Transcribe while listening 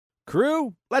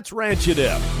Crew, let's ranch it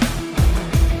up.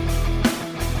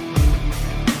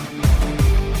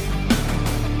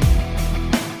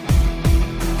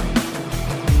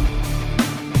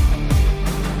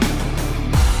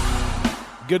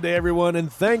 Good day, everyone,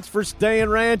 and thanks for staying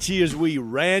ranchy as we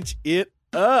ranch it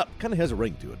up. Kind of has a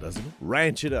ring to it, doesn't it?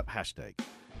 Ranch it up, hashtag.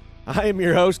 I am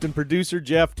your host and producer,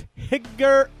 Jeff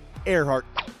Tigger Earhart.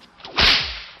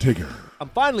 Tigger. I'm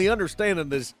finally understanding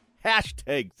this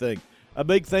hashtag thing. A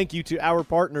big thank you to our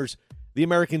partners, the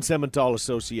American Simmental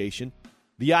Association,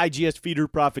 the IGS Feeder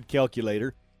Profit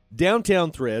Calculator,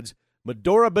 Downtown Threads,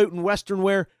 Medora Boot and Western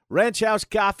Wear, Ranch House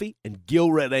Coffee, and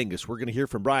Gill Red Angus. We're going to hear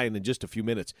from Brian in just a few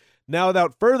minutes. Now,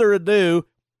 without further ado,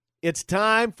 it's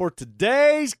time for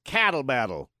today's cattle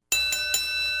battle.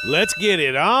 Let's get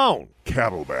it on.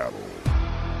 Cattle battle.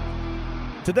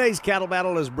 Today's cattle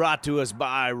battle is brought to us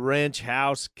by Ranch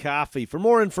House Coffee. For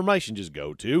more information, just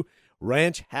go to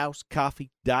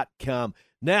ranchhousecoffee.com.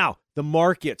 Now, the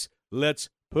markets. Let's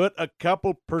put a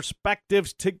couple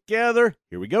perspectives together.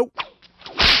 Here we go.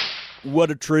 What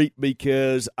a treat,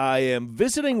 because I am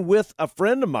visiting with a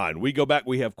friend of mine. We go back,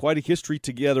 we have quite a history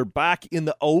together back in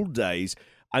the old days.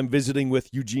 I'm visiting with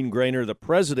Eugene Grainer, the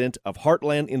president of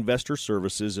Heartland Investor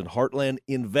Services and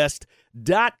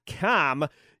heartlandinvest.com.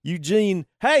 Eugene,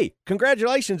 hey,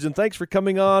 congratulations and thanks for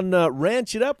coming on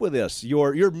Ranch It Up with us.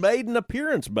 Your maiden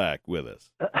appearance back with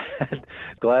us.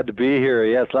 Glad to be here.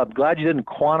 Yes, I'm glad you didn't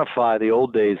quantify the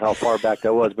old days, how far back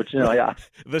that was. But, yeah,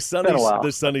 the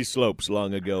sunny slopes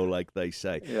long ago, like they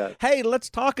say. Yeah. Hey,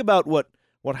 let's talk about what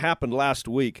happened last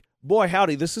week. Boy,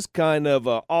 howdy, this is kind of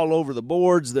all over the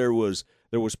boards. There was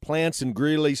plants in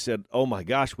Greeley said, oh, my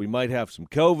gosh, we might have some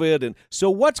COVID. And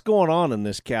so what's going on in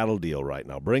this cattle deal right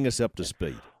now? Bring us up to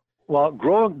speed. Well,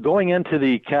 going into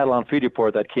the cattle on feed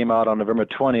report that came out on November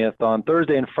 20th, on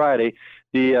Thursday and Friday,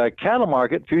 the cattle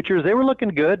market futures, they were looking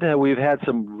good. We've had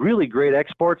some really great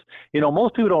exports.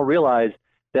 Most people don't realize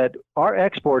that our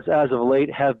exports as of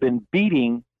late have been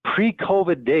beating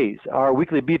pre-COVID days. Our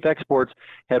weekly beef exports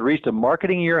had reached a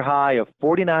marketing year high of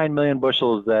 49 million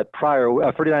bushels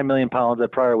 49 million pounds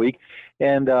that prior week,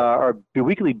 and our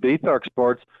weekly beef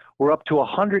exports were up to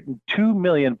 102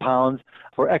 million pounds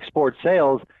for export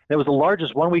sales. It was the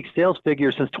largest one-week sales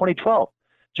figure since 2012.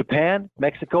 Japan,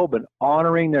 Mexico been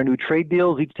honoring their new trade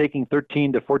deals, each taking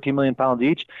 13 to 14 million pounds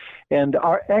each. And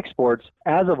our exports,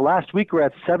 as of last week, were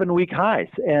at 7-week highs.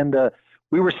 And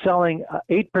we were selling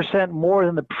 8% more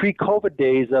than the pre-COVID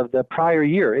days of the prior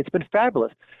year. It's been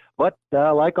fabulous. But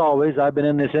like always, I've been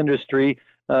in this industry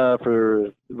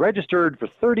registered for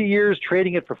 30 years,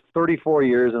 trading it for 34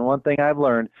 years. And one thing I've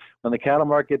learned, when the cattle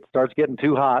market starts getting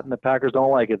too hot and the packers don't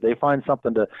like it, they find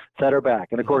something to set her back.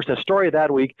 And, of course, the story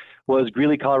that week was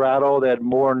Greeley, Colorado. They had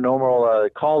more normal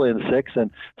call-in sick,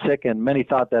 and many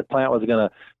thought that plant was going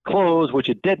to close, which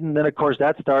it didn't. Then, of course,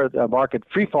 that started the market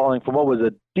free-falling from what was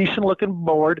a decent-looking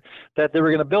board that they were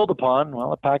going to build upon. Well,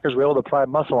 the packers were able to pry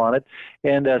muscle on it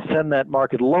and send that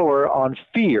market lower on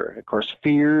fear. Of course,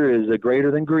 fear is greater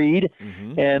than greed,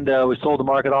 and we sold the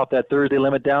market off that Thursday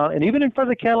limit down. And even in front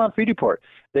of the cattle on feed report,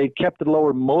 they kept it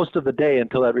lower most of the day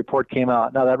until that report came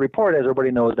out. Now, that report, as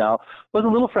everybody knows now, was a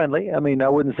little friendly. I mean, I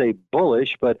wouldn't say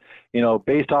bullish, but,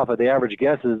 based off of the average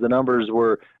guesses, the numbers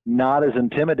were not as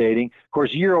intimidating. Of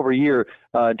course, year over year,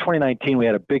 in 2019, we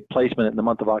had a big placement in the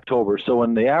month of October. So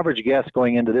when the average guess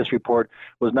going into this report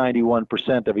was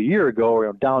 91% of a year ago,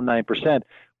 or down 9%,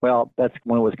 well, that's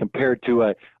when it was compared to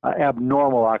a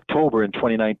abnormal October in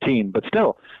 2019. But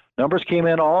still, numbers came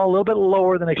in all a little bit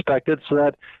lower than expected, so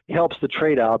that helps the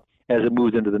trade out as it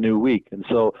moves into the new week. And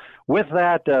so with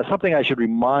that, something I should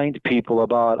remind people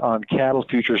about on cattle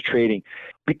futures trading,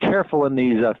 be careful in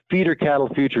these feeder cattle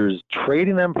futures.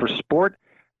 Trading them for sport,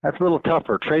 that's a little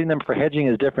tougher. Trading them for hedging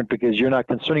is different because you're not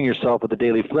concerning yourself with the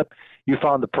daily flip. You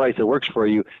found the price that works for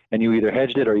you, and you either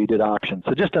hedged it or you did options.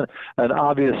 So just an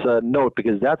obvious note,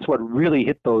 because that's what really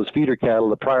hit those feeder cattle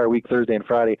the prior week, Thursday and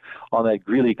Friday, on that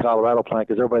Greeley, Colorado plant,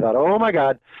 because everybody thought, oh, my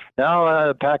God,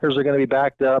 now packers are going to be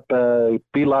backed up, feedlots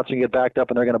are going to get backed up,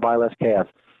 and they're going to buy less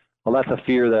calves. Well, that's a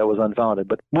fear that was unfounded.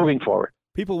 But moving forward.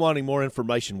 People wanting more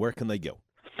information, where can they go?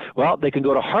 Well, they can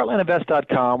go to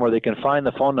heartlandinvest.com, where they can find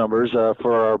the phone numbers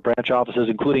for our branch offices,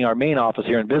 including our main office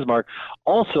here in Bismarck.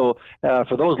 Also,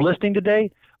 for those listening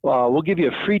today, we'll give you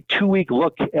a free 2-week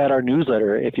look at our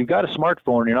newsletter. If you've got a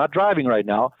smartphone and you're not driving right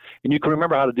now, and you can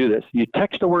remember how to do this, you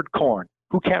text the word corn.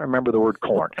 Who can't remember the word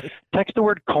corn? Text the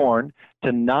word corn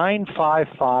to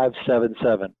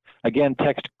 95577. Again,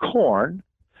 text corn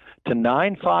to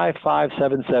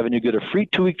 95577. You get a free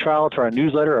 2-week trial to our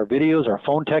newsletter, our videos, our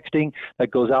phone texting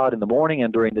that goes out in the morning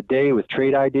and during the day with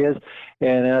trade ideas.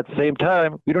 And at the same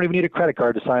time, we don't even need a credit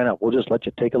card to sign up. We'll just let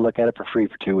you take a look at it for free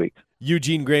for 2 weeks.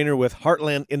 Eugene Grainer with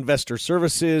Heartland Investor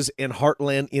Services and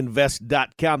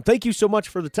heartlandinvest.com. Thank you so much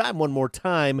for the time. One more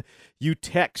time, you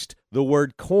text the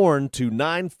word corn to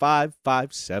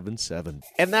 95577.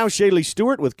 And now Shaylee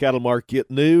Stewart with Cattle Market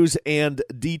News and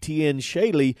DTN.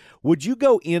 Shaylee, would you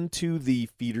go into the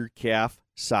feeder calf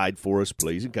side for us,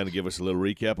 please, and kind of give us a little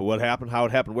recap of what happened, how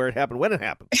it happened, where it happened, when it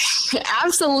happened?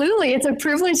 Absolutely. It's a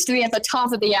privilege to be at the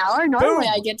top of the hour. Normally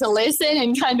I get to listen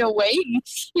and kind of wait and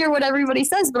hear what everybody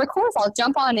says, but of course I'll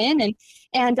jump on in and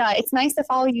it's nice to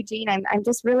follow Eugene. I'm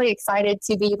just really excited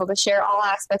to be able to share all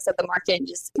aspects of the market and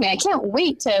I can't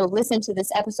wait to listen to this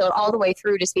episode all the way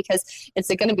through just because it's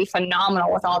going to be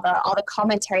phenomenal with all the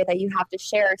commentary that you have to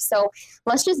share. So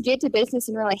let's just get to business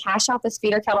and really hash out this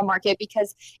feeder cattle market,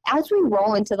 because as we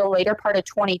roll into the later part of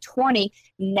 2020,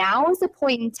 now is the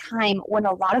point in time when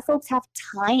a lot of folks have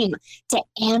time to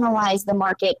analyze the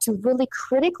market, to really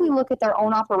critically look at their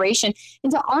own operation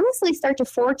and to honestly start to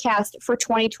forecast for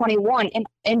 2021.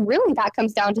 And really that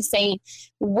comes down to saying,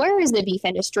 where is the beef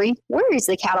industry? Where is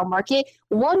the cattle market?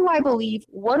 What do I believe?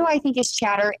 What do I think is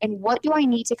chatter? And what do I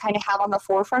need to kind of have on the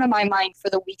forefront of my mind for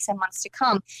the weeks and months to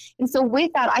come? And so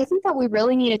with that, I think that we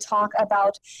really need to talk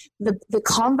about the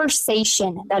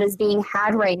conversation that is being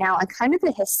had right now and kind of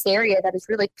the hysteria that is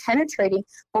really penetrating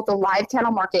both the live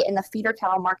cattle market and the feeder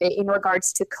cattle market in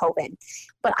regards to COVID.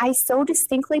 But I so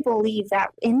distinctly believe that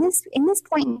in this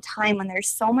point in time when there's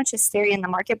so much hysteria in the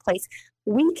marketplace,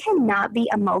 we cannot be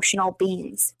emotional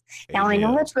beings. Now, I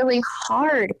know that's really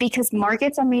hard because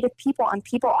markets are made of people and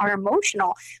people are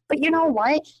emotional. But you know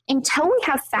what? Until we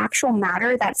have factual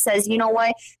matter that says, you know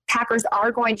what, Packers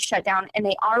are going to shut down and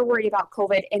they are worried about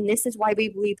COVID and this is why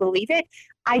we believe it,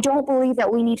 I don't believe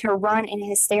that we need to run in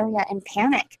hysteria and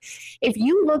panic. If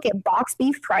you look at box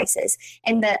beef prices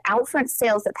and the outfront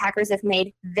sales that Packers have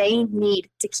made, they need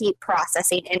to keep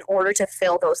processing in order to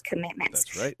fill those commitments.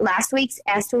 That's right. Last week's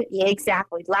estimated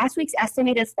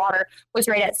slaughter was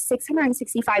right at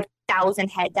 665,000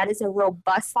 head. That is a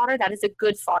robust slaughter. That is a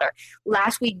good slaughter.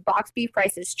 Last week, box beef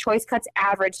prices, choice cuts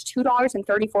averaged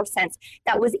 $2.34.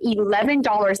 That was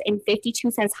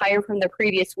 $11.52 higher from the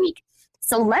previous week.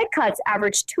 Select cuts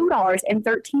averaged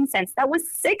 $2.13. That was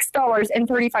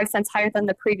 $6.35 higher than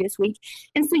the previous week.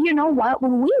 And so you know what?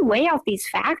 When we weigh out these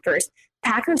factors,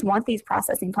 Packers want these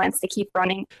processing plants to keep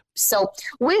running. So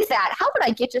with that, how about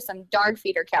I get you some darn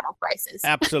feeder cattle prices?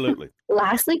 Absolutely.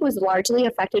 Last week was largely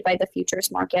affected by the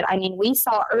futures market. I mean, we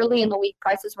saw early in the week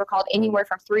prices were called anywhere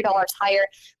from $3 higher,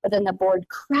 but then the board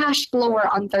crashed lower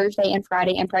on Thursday and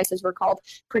Friday, and prices were called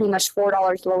pretty much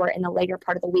 $4 lower in the later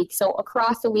part of the week. So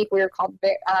across the week, we were called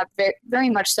very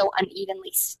much so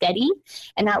unevenly steady,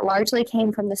 and that largely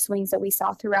came from the swings that we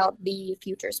saw throughout the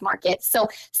futures market. So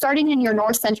starting in your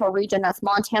north central region, that's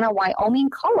Montana, Wyoming,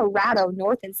 Colorado,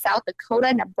 North and South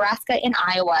Dakota, Nebraska, and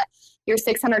Iowa. Your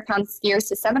 600-pound steers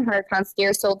to 700-pound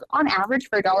steers sold on average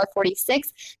for $1.46.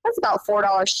 That's about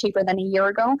 $4 cheaper than a year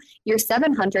ago. Your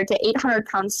 700 to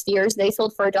 800-pound steers, they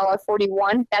sold for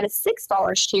 $1.41. That is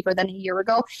 $6 cheaper than a year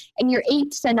ago. And your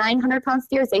 8 to 900-pound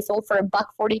steers, they sold for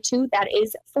 $1.42. That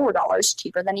is $4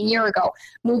 cheaper than a year ago.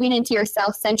 Moving into your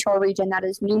south central region, that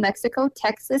is New Mexico,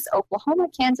 Texas, Oklahoma,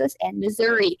 Kansas, and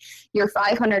Missouri. Your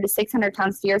 500 to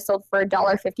 600-pound steers sold for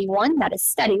 $1.51. That is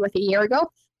steady with a year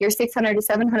ago. Your 600 to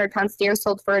 700-pound steers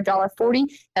sold for $1.40.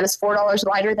 That is $4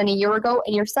 lighter than a year ago.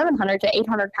 And your 700 to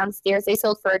 800-pound steers, they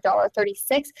sold for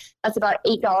 $1.36. That's about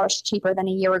 $8 cheaper than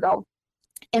a year ago.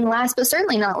 And last but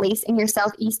certainly not least, in your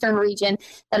southeastern region,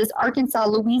 that is Arkansas,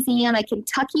 Louisiana,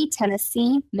 Kentucky,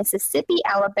 Tennessee, Mississippi,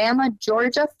 Alabama,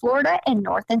 Georgia, Florida, and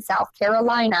North and South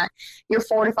Carolina. Your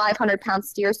 400 to 500-pound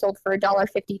steers sold for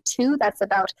 $1.52. That's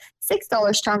about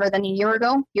 $6 stronger than a year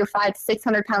ago. Your 500 to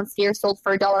 600-pound steers sold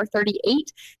for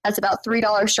 $1.38. That's about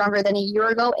 $3 stronger than a year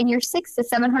ago. And your 600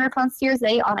 to 700-pound steers,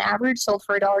 they on average sold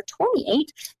for $1.28.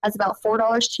 That's about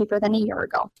 $4 cheaper than a year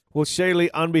ago. Well, Shaylee,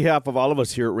 on behalf of all of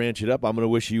us here at Ranch It Up, I'm going to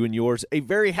wish you and yours a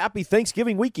very happy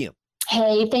Thanksgiving weekend.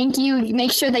 Hey, thank you.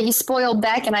 Make sure that you spoil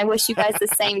Beck, and I wish you guys the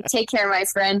same. Take care, my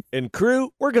friend. And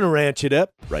crew, we're going to ranch it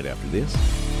up right after this.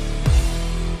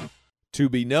 To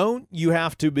be known, you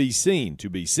have to be seen. To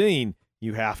be seen,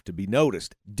 you have to be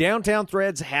noticed. Downtown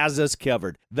Threads has us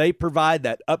covered. They provide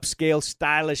that upscale,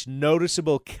 stylish,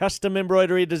 noticeable custom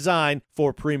embroidery design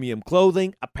for premium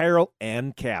clothing, apparel,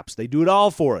 and caps. They do it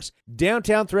all for us.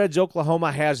 Downtown Threads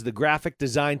Oklahoma has the graphic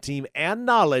design team and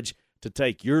knowledge to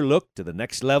take your look to the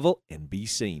next level and be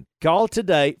seen. Call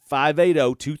today,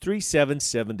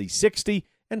 580-237-7060,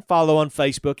 and follow on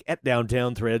Facebook at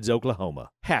Downtown Threads, Oklahoma.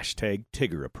 Hashtag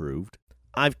Tigger approved.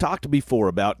 I've talked before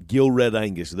about Gill Red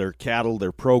Angus, their cattle,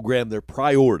 their program, their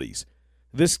priorities.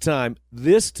 This time,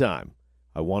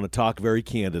 I want to talk very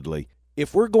candidly.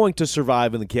 If we're going to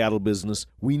survive in the cattle business,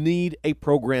 we need a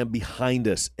program behind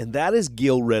us, and that is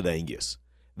Gill Red Angus.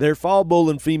 Their fall bull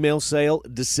and female sale,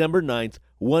 December 9th,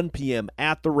 1 p.m.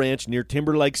 at the ranch near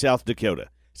Timber Lake, South Dakota,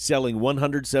 selling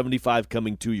 175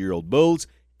 coming 2-year-old bulls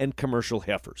and commercial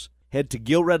heifers. Head to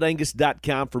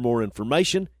GillRedAngus.com for more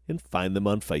information and find them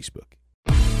on Facebook.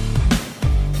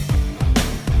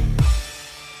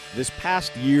 This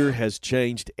past year has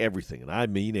changed everything, and I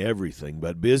mean everything,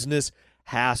 but business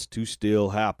has to still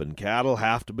happen. Cattle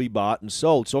have to be bought and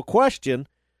sold. So question,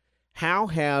 how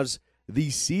has the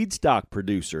seed stock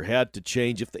producer had to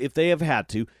change, if they have had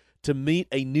to meet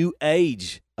a new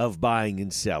age of buying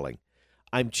and selling?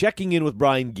 I'm checking in with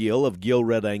Brian Gill of Gill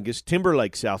Red Angus, Timber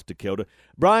Lake, South Dakota.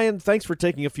 Brian, thanks for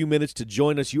taking a few minutes to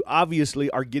join us. You obviously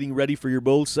are getting ready for your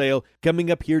bull sale coming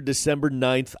up here December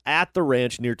 9th at the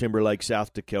ranch near Timber Lake,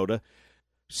 South Dakota.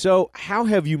 So how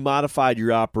have you modified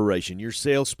your operation, your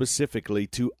sales specifically,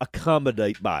 to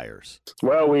accommodate buyers?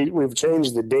 Well, we've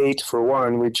changed the date for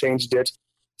one. We changed it,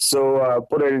 so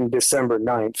put it in December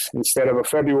 9th. Instead of a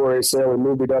February sale, we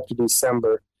moved it up to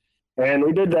December. And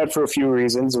we did that for a few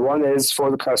reasons. One is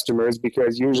for the customers,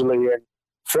 because usually in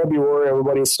February,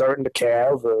 everybody's starting to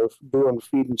calve or doing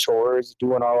feeding chores,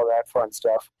 doing all of that fun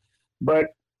stuff. But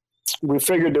we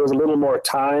figured there was a little more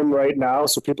time right now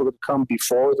so people could come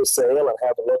before the sale and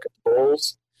have a look at the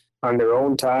bulls on their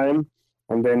own time,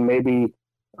 and then maybe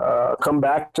come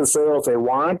back to the sale if they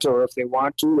want, or if they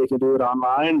want to, they can do it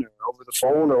online or over the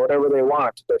phone or whatever they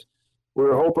want. But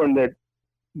we're hoping that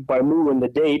by moving the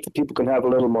date, people can have a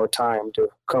little more time to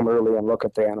come early and look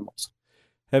at the animals.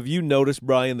 Have you noticed,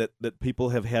 Brian, that people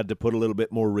have had to put a little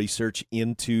bit more research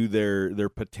into their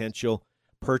potential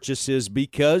purchases,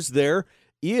 because there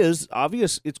is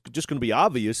obvious, it's just going to be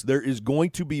obvious, there is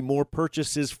going to be more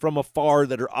purchases from afar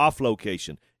that are off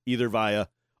location, either via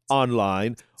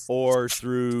online or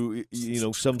through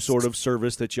some sort of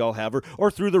service that y'all have,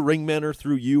 or through the Ringmen or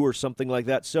through you or something like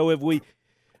that. So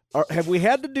have we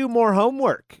had to do more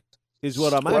homework, is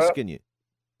what I'm asking you.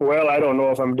 Well, I don't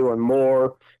know if I'm doing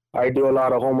more. I do a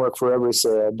lot of homework for every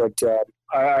sale, but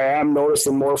I am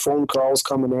noticing more phone calls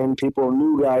coming in,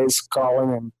 new guys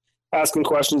calling and asking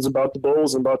questions about the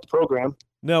bulls and about the program.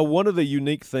 Now, one of the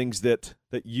unique things that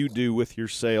you do with your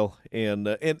sale, and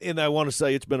I want to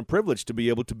say it's been a privilege to be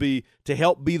able to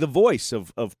help be the voice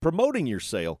of promoting your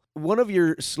sale. One of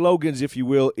your slogans, if you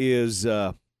will, is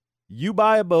you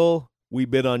buy a bull, we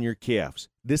bid on your calves.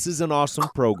 This is an awesome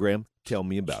program. Tell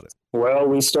me about it. Well,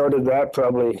 we started that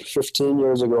probably 15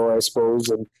 years ago, I suppose,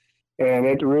 and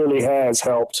it really has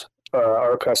helped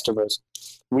our customers.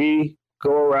 We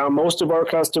go around, most of our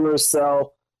customers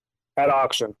sell at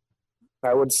auction.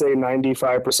 I would say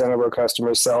 95% of our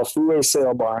customers sell through a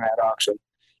sale barn at auction.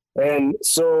 And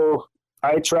so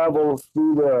I travel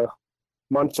through the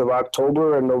month of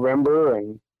October and November,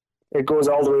 and it goes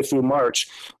all the way through March.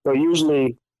 But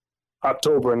usually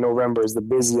October and November is the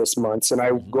busiest months. And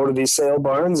I go to these sale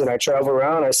barns and I travel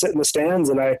around, I sit in the stands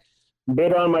and I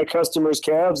bid on my customers'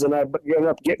 calves, and I end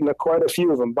up getting quite a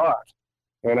few of them bought.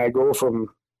 And I've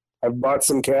bought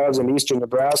some calves in eastern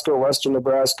Nebraska, western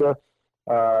Nebraska,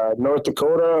 North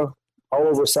Dakota, all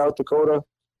over South Dakota.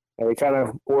 And we kind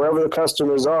of, wherever the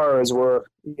customers are is where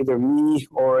either me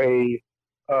or a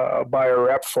buyer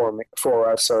rep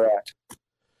for us are at.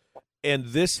 And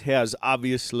this has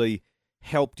obviously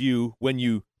helped you when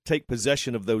you take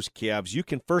possession of those calves. You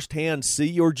can firsthand see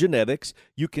your genetics.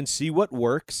 You can see what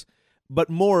works. But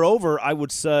moreover, I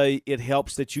would say it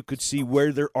helps that you could see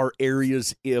where there are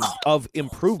areas of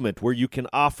improvement, where you can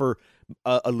offer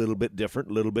a little bit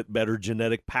different, a little bit better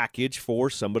genetic package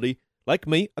for somebody like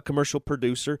me, a commercial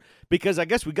producer, because I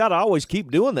guess we got to always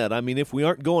keep doing that. I mean, if we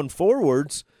aren't going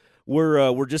forwards,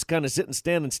 we're just kind of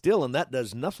standing still, and that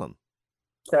does nothing.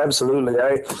 Absolutely.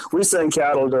 We send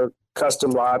cattle to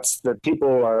custom lots that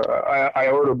people I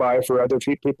order by for other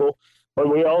people,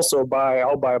 but we also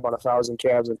I'll buy about 1,000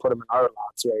 calves and put them in our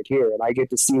lots right here, and I get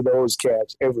to see those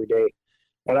calves every day,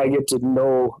 and I get to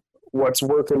know what's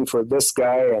working for this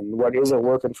guy and what isn't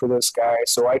working for this guy,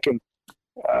 so I can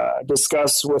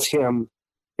discuss with him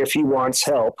if he wants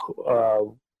help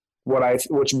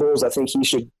which bulls I think he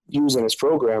should use in his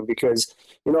program, because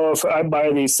if I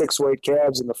buy these 6-weight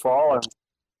calves in the fall and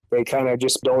they kind of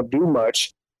just don't do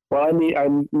much, well, I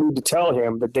need to tell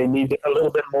him that they need a little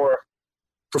bit more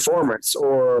performance.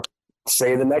 Or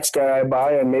say the next guy I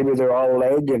buy and maybe they're all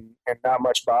leg and not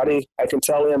much body, I can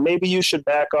tell him maybe you should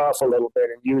back off a little bit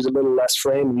and use a little less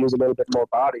frame and use a little bit more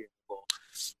body in the bull.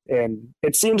 And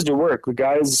it seems to work. The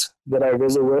guys that I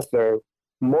visit with are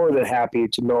more than happy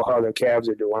to know how their calves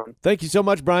are doing. Thank you so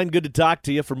much, Brian. Good to talk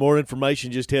to you. For more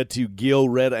information, just head to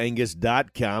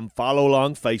GilRedAngus.com. Follow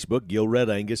along Facebook, Gil Red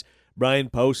Angus. Brian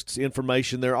posts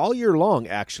information there all year long,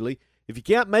 actually. If you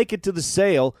can't make it to the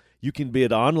sale, you can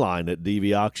bid online at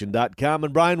dvauction.com.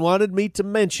 And Brian wanted me to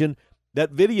mention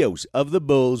that videos of the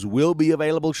bulls will be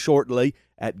available shortly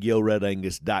at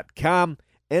GilRedAngus.com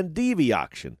and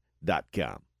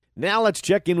dvauction.com. Now let's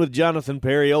check in with Jonathan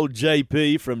Perry, old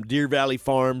JP from Deer Valley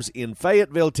Farms in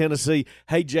Fayetteville, Tennessee.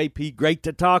 Hey, JP, great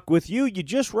to talk with you. You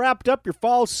just wrapped up your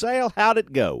fall sale. How'd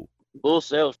it go? Bull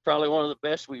sale is probably one of the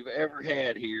best we've ever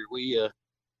had here. We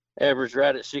averaged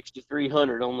right at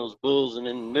 6,300 on those bulls, and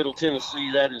in Middle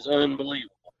Tennessee, that is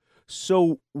unbelievable.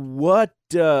 So what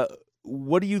do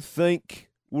you think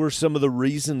were some of the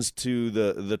reasons to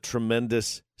the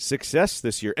tremendous success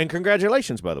this year? And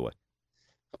congratulations, by the way.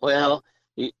 Well,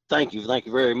 thank you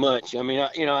very much. I mean,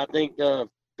 I think the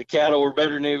cattle were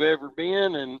better than they've ever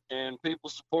been, and people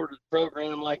supported the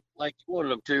program like you wanted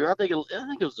them to. I think it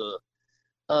was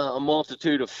a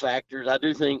multitude of factors. I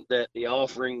do think that the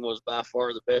offering was by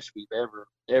far the best we've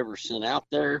ever sent out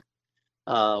there.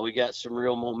 We got some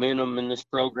real momentum in this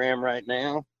program right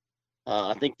now.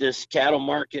 I think this cattle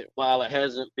market, while it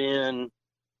hasn't been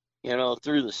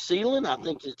through the ceiling, I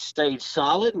think it stayed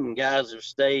solid and guys have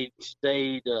stayed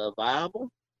viable.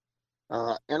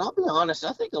 And I'll be honest,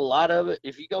 I think a lot of it,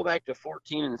 if you go back to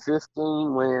 14 and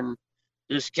 15, when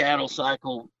this cattle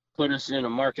cycle put us in a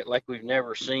market like we've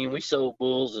never seen, we sold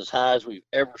bulls as high as we've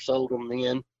ever sold them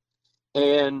then.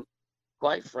 And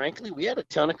quite frankly, we had a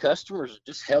ton of customers that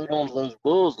just held on to those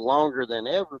bulls longer than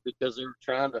ever because they were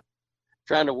trying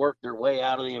to work their way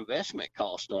out of the investment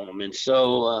cost on them. And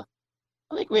so,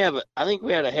 I think we had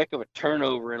a heck of a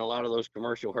turnover in a lot of those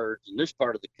commercial herds in this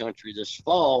part of the country this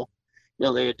fall.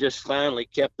 They had just finally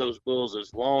kept those bulls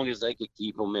as long as they could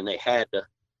keep them, and they had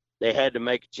to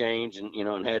make a change, and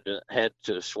and had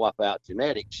to swap out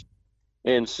genetics.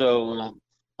 And so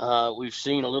we've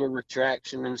seen a little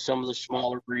retraction in some of the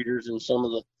smaller breeders and some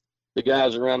of the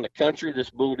guys around the country. This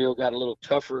bull deal got a little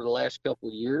tougher the last couple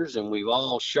of years, and we've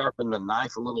all sharpened the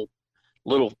knife a little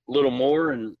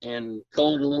more and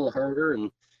culled a little harder and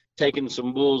taken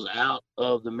some bulls out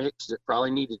of the mix that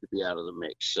probably needed to be out of the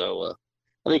mix. So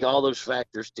I think all those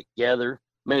factors together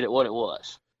made it what it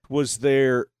was. Was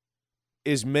there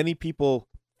as many people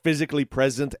physically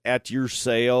present at your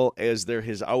sale as there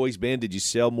has always been? Did you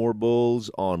sell more bulls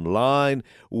online?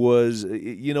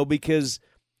 Because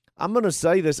I'm going to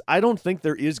say this, I don't think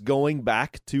there is going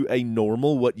back to a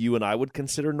normal, what you and I would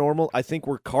consider normal. I think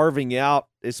we're carving out,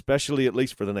 especially at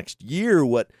least for the next year,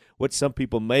 what some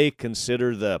people may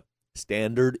consider the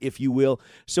standard, if you will.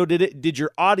 So did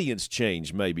your audience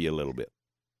change maybe a little bit?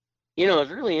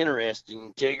 It's really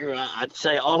interesting, Tigger. I'd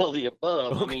say all of the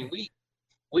above. Okay. I mean,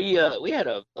 we had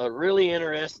a really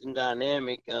interesting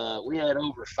dynamic. We had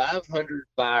over 500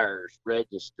 buyers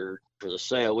registered for the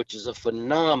sale, which is a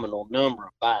phenomenal number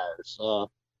of buyers.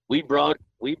 We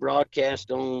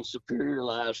broadcast on Superior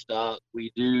Livestock.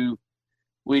 We do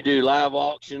live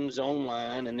auctions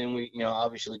online, and then we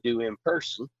obviously do in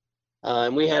person.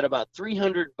 And we had about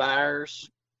 300 buyers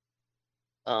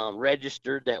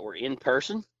registered that were in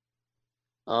person.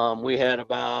 We had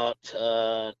about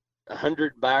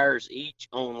 100 buyers each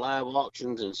on live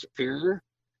auctions in Superior.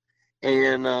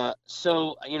 And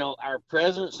so, our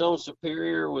presence on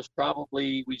Superior was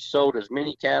probably, we sold as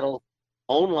many cattle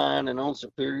online and on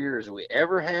Superior as we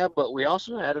ever have, but we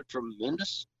also had a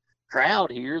tremendous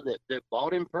crowd here that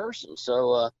bought in person.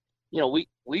 So,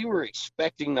 we were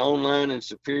expecting the online and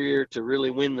Superior to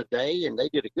really win the day, and they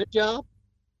did a good job.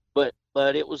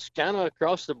 But it was kind of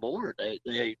across the board.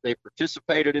 They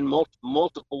participated in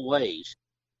multiple ways.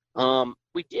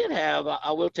 We did have,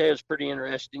 I will tell you, it's pretty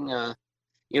interesting.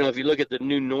 If you look at the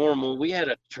new normal, we had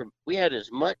as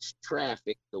much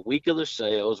traffic the week of the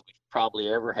sales as we probably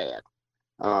ever had.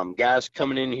 Guys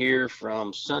coming in here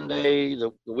from Sunday,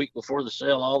 the week before the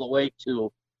sale, all the way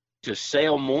to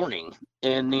sale morning,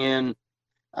 and then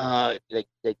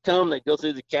they'd come, they'd go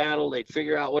through the cattle, they'd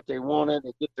figure out what they wanted,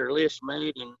 they'd get their list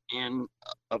made, and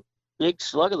a big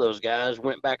slug of those guys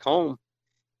went back home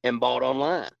and bought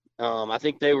online. I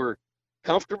think they were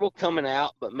comfortable coming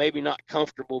out, but maybe not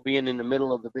comfortable being in the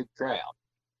middle of the big crowd.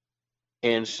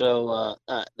 And so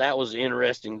that was an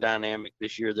interesting dynamic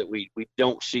this year that we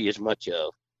don't see as much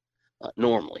of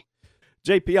normally.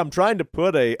 JP, I'm trying to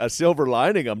put a silver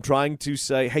lining. I'm trying to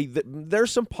say, hey,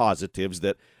 there's some positives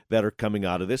that are coming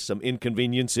out of this, some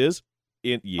inconveniences.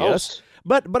 Yes,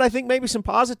 but I think maybe some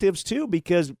positives too,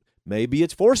 because maybe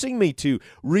it's forcing me to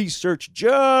research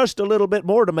just a little bit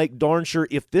more to make darn sure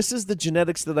if this is the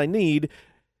genetics that I need,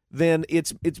 then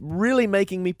it's really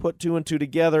making me put two and two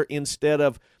together instead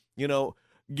of,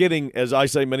 getting, as I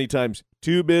say many times,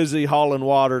 too busy hauling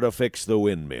water to fix the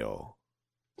windmill.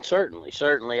 Certainly.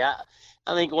 I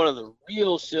think one of the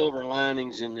real silver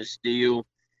linings in this deal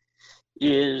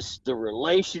is the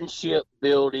relationship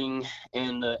building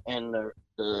and the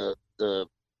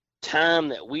time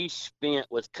that we spent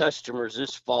with customers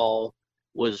this fall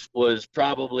was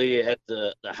probably at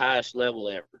the highest level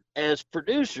ever. As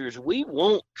producers, we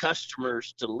want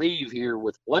customers to leave here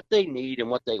with what they need and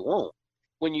what they want.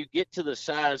 When you get to the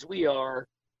size we are,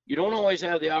 you don't always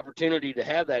have the opportunity to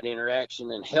have that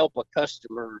interaction and help a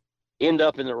customer end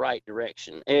up in the right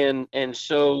direction. And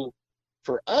so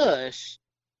for us,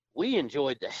 we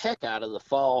enjoyed the heck out of the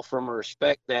fall from a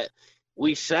respect that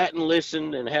we sat and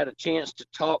listened and had a chance to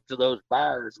talk to those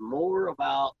buyers more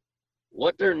about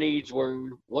what their needs were,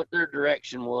 what their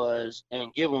direction was,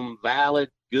 and give them valid,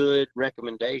 good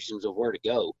recommendations of where to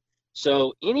go.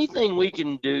 So anything we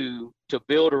can do to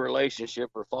build a relationship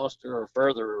or foster or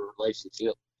further a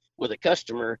relationship with a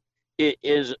customer, it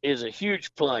is a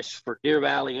huge plus for Deer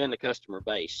Valley and the customer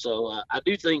base. So I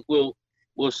do think we'll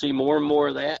see more and more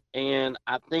of that. And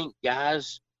I think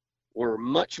guys were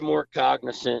much more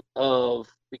cognizant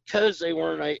of, because they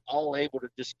weren't all able to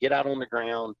just get out on the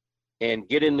ground and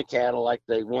get in the cattle like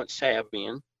they once have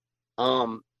been.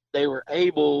 They were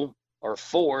able or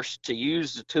forced to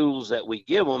use the tools that we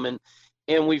give them.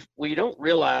 And we don't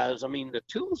realize, the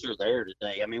tools are there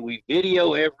today. We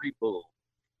video every bull.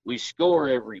 We score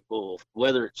every bull,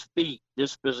 whether it's feet,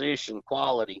 disposition,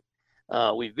 quality.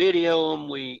 We video them,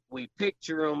 we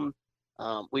picture them.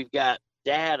 We've got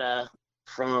data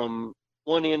from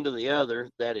one end to the other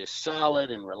that is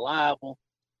solid and reliable.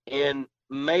 And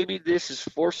maybe this is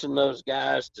forcing those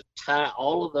guys to tie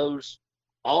all of those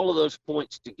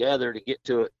points together to get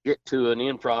to an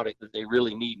end product that they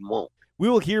really need and want. We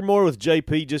will hear more with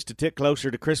JP just a tick closer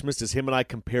to Christmas as him and I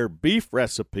compare beef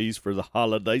recipes for the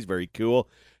holidays. Very cool.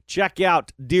 Check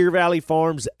out Deer Valley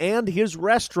Farms and his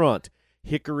restaurant,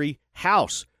 Hickory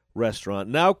House Restaurant.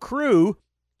 Now, crew,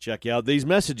 check out these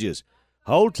messages.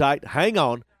 Hold tight, hang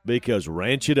on, because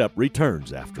Ranch It Up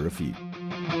returns after a few.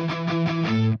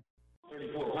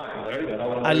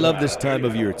 I love this time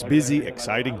of year. It's busy,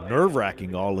 exciting,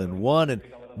 nerve-wracking all in one. And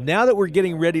now that we're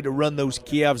getting ready to run those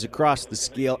calves across the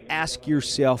scale, ask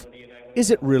yourself, is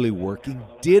it really working?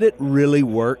 Did it really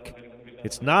work?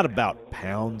 It's not about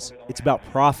pounds. It's about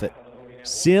profit.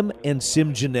 Sim and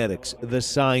Sim Genetics, the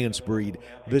science breed.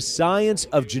 The science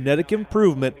of genetic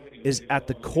improvement is at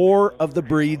the core of the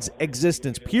breed's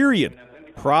existence, period.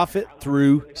 Profit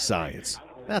through science.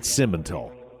 That's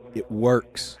Simmental. It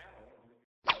works.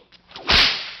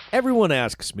 Everyone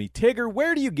asks me, Tigger,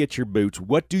 where do you get your boots?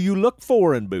 What do you look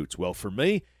for in boots? Well, for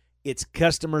me, it's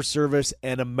customer service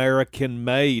and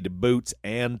American-made boots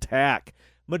and tack.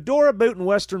 Medora Boot and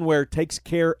Western Wear takes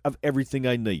care of everything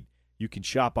I need. You can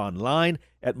shop online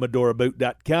at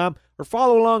medoraboot.com or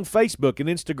follow along Facebook and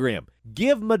Instagram.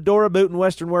 Give Medora Boot and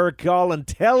Western Wear a call and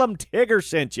tell them Tigger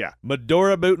sent you.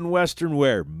 Medora Boot and Western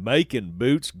Wear, making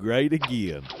boots great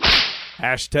again.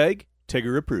 Hashtag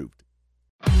Tigger approved.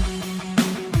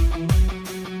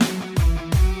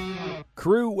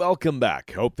 Crew, welcome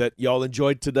back. Hope that y'all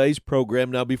enjoyed today's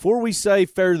program. Now, before we say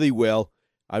fare thee well,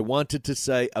 I wanted to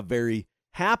say a very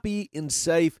happy and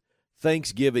safe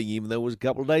Thanksgiving, even though it was a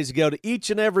couple of days ago, to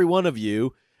each and every one of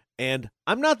you. And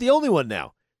I'm not the only one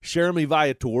now. Jeremy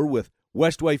Viator with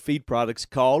Westway Feed Products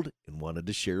called and wanted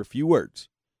to share a few words.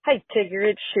 Hey, Tigger,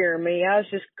 it's Jeremy. I was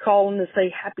just calling to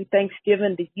say happy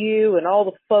Thanksgiving to you and all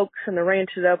the folks in the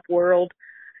Ranch It Up world.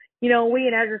 We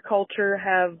in agriculture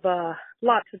have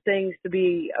lots of things to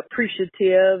be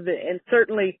appreciative, and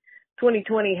certainly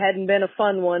 2020 hadn't been a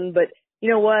fun one, but you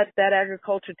know what? That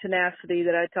agriculture tenacity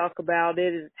that I talk about,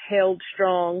 it is held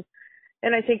strong,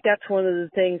 and I think that's one of the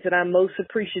things that I'm most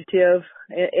appreciative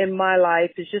in my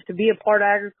life is just to be a part of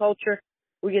agriculture.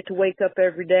 We get to wake up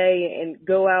every day and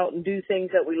go out and do things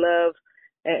that we love,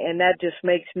 and that just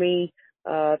makes me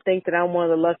think that I'm one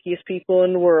of the luckiest people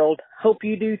in the world. Hope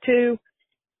you do too.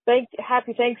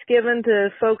 Happy Thanksgiving to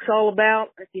folks all about.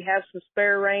 If you have some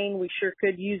spare rain, we sure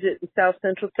could use it in South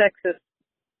Central Texas.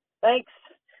 Thanks.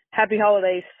 Happy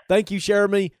holidays. Thank you,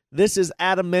 Jeremy. This is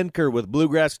Adam Menker with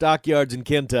Bluegrass Stockyards in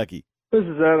Kentucky. This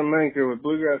is Adam Menker with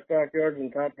Bluegrass Stockyards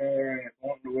in Top Ranch.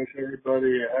 Wanting to wish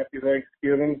everybody a happy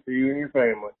Thanksgiving to you and your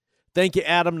family. Thank you,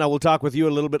 Adam. Now we'll talk with you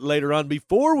a little bit later on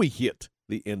before we hit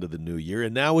the end of the new year.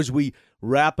 And now as we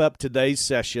wrap up today's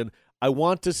session, I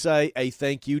want to say a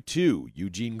thank you to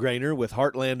Eugene Grainer with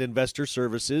Heartland Investor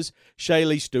Services,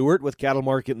 Shaylee Stewart with Cattle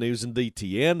Market News and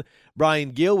DTN,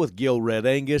 Brian Gill with Gill Red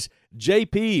Angus,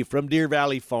 JP from Deer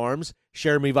Valley Farms,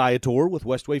 Jeremy Viator with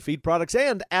Westway Feed Products,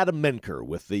 and Adam Menker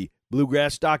with the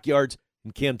Bluegrass Stockyards in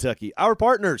Kentucky. Our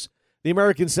partners, the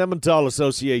American Simmental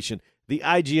Association, the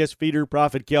IGS Feeder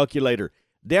Profit Calculator,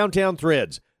 Downtown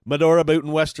Threads, Medora Boot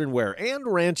and Western Wear, and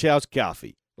Ranch House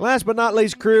Coffee. Last but not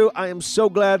least, crew, I am so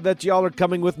glad that y'all are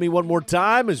coming with me one more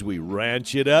time as we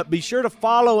ranch it up. Be sure to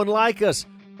follow and like us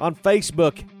on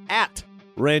Facebook at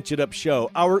Ranch It Up Show.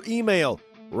 Our email,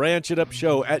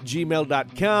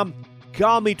 ranchitupshow@gmail.com.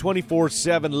 Call me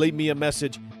 24/7. Leave me a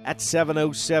message at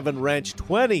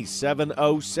 707-RANCH-20,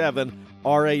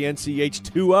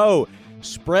 707-RANCH-20.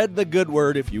 Spread the good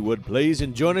word, if you would, please,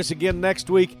 and join us again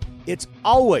next week. It's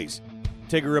always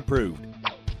Tigger approved.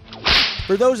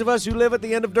 For those of us who live at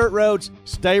the end of dirt roads,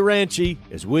 stay ranchy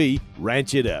as we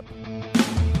ranch it up.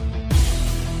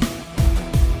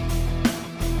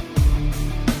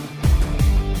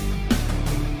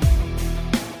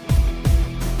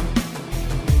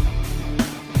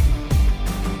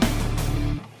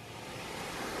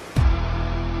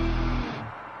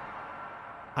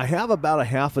 I have about a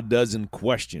half a dozen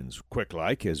questions, quick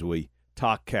like, as we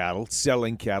talk cattle,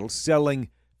 selling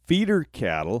feeder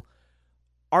cattle.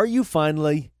 Are you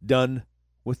finally done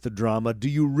with the drama? Do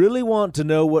you really want to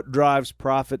know what drives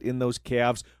profit in those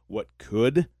calves? What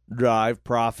could drive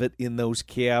profit in those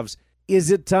calves? Is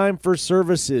it time for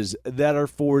services that are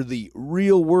for the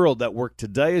real world that work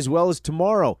today as well as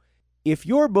tomorrow? If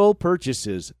your bull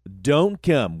purchases don't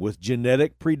come with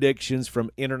genetic predictions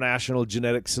from International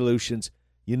Genetic Solutions,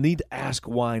 you need to ask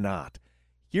why not.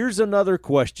 Here's another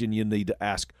question you need to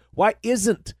ask. Why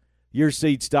isn't your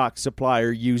seed stock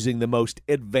supplier using the most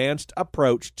advanced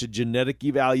approach to genetic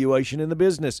evaluation in the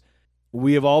business?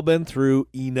 We have all been through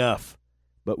enough,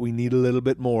 but we need a little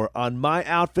bit more. On my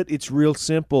outfit, it's real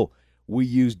simple. We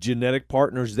use genetic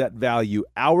partners that value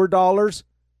our dollars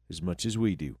as much as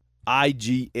we do.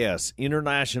 IGS,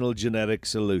 International Genetic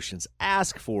Solutions.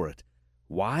 Ask for it.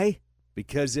 Why?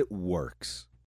 Because it works.